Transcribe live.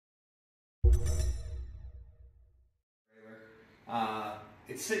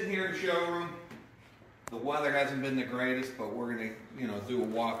It's sitting here in the showroom. The weather hasn't been the greatest, but we're gonna, do a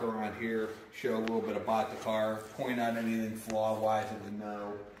walk around here, show a little bit about the car, point out anything flaw-wise that we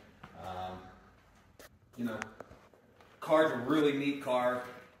know. Car's a really neat car.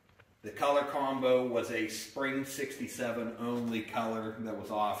 The color combo was a spring '67 only color that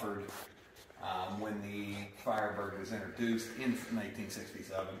was offered when the Firebird was introduced in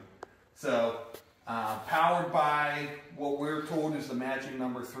 1967. So, powered by what we're told is the matching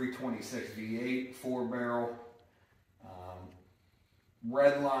number 326 V8, 4-barrel,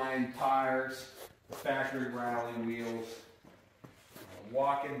 red line tires, factory rattling wheels.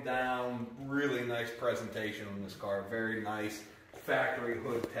 Walking down, really nice presentation on this car, very nice factory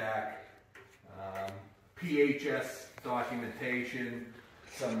hood tack, PHS documentation,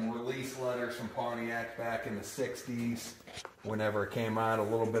 some release letters from Pontiac back in the 60s, whenever it came out, a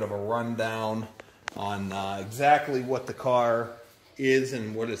little bit of a rundown on exactly what the car is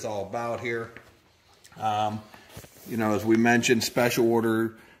and what it's all about here. As we mentioned, special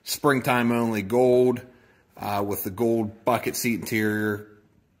order, springtime only gold, with the gold bucket seat interior,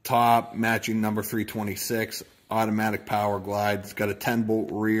 top matching number 326, automatic power glide. It's got a 10-bolt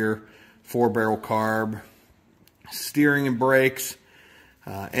rear, 4-barrel carb, steering and brakes,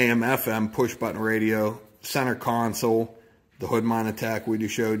 AM, FM, push button radio, center console, the hood mount attack we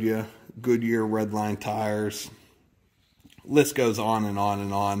just showed you, Goodyear redline tires. List goes on and on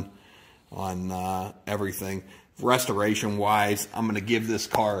and on everything. Restoration wise, I'm going to give this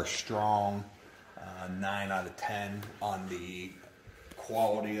car a strong 9 out of 10 on the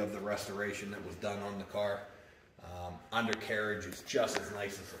quality of the restoration that was done on the car. Undercarriage is just as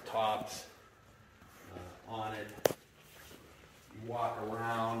nice as the tops on it. You walk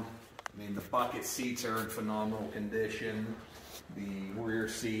around, the bucket seats are in phenomenal condition. The rear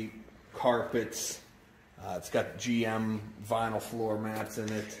seat, carpets, it's got GM vinyl floor mats in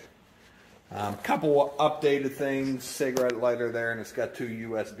it. Couple updated things, cigarette lighter there, and it's got 2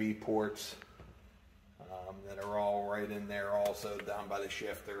 USB ports that are all right in there, also down by the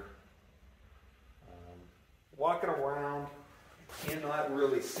shifter. Walking around, cannot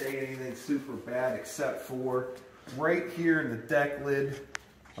really say anything super bad except for right here in the deck lid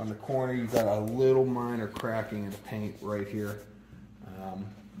on the corner, you've got a little minor cracking in the paint right here.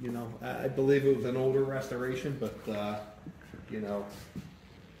 I believe it was an older restoration, but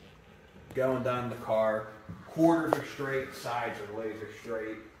going down the car, quarters are straight, sides are laser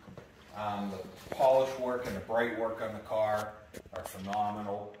straight. The polish work and the bright work on the car are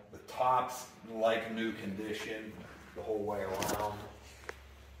phenomenal. The top's like new condition the whole way around.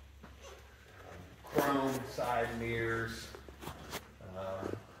 Chrome side mirrors,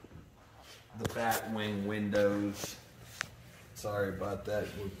 the bat wing windows. Sorry about that,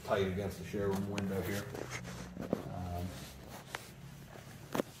 we're tight against the showroom window here.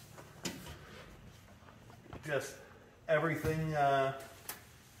 Just everything, I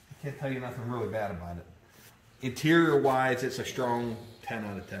can't tell you nothing really bad about it. Interior wise, it's a strong 10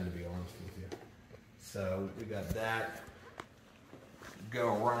 out of 10 to be honest with you. So we got that.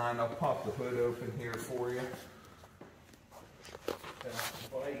 Go around, I'll pop the hood open here for you. That's the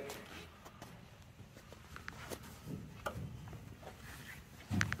bike.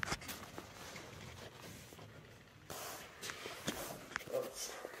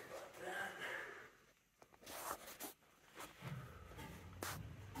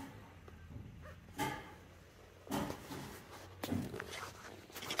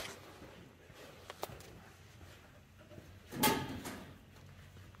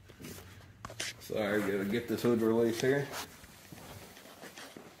 Sorry, gotta get this hood release here.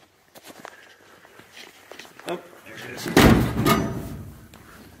 Oh, there it is.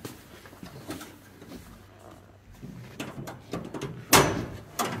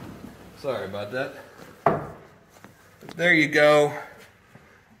 Sorry about that. There you go.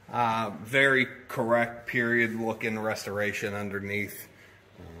 Very correct period looking restoration underneath.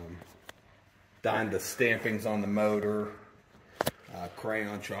 Down to stampings on the motor,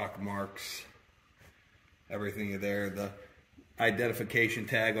 crayon chalk marks. Everything there, the identification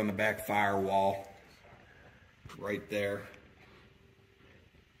tag on the back firewall, right there.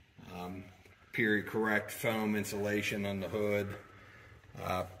 Period correct foam insulation on the hood,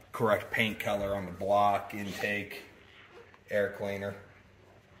 correct paint color on the block, intake, air cleaner.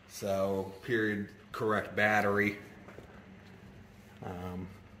 So period correct battery.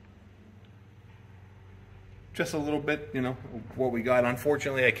 Just a little bit, what we got.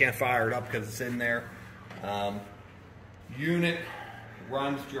 Unfortunately, I can't fire it up because it's in there. Unit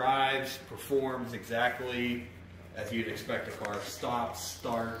runs, drives, performs exactly as you'd expect a car. Stops,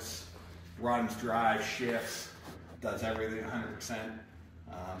 starts, runs, drives, shifts, does everything 100%.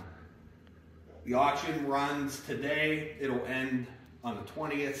 The auction runs today. It'll end on the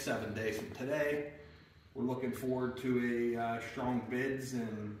 20th, 7 days from today. We're looking forward to a strong bids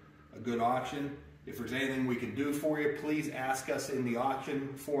and a good auction. If there's anything we can do for you, please ask us in the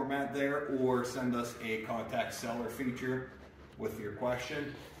auction format there, or send us a contact seller feature with your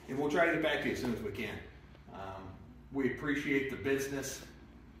question, and we'll try to get back to you as soon as we can. We appreciate the business.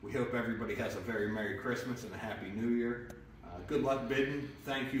 We hope everybody has a very Merry Christmas and a Happy New Year. Good luck bidding.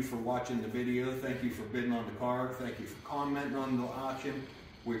 Thank you for watching the video. Thank you for bidding on the car. Thank you for commenting on the auction.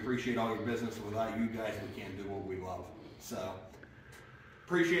 We appreciate all your business. Without you guys, we can't do what we love. So,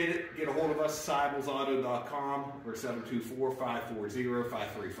 appreciate it. Get a hold of us, SeibelsAuto.com or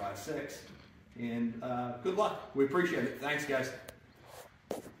 724-540-5356. And good luck. We appreciate it. Thanks, guys.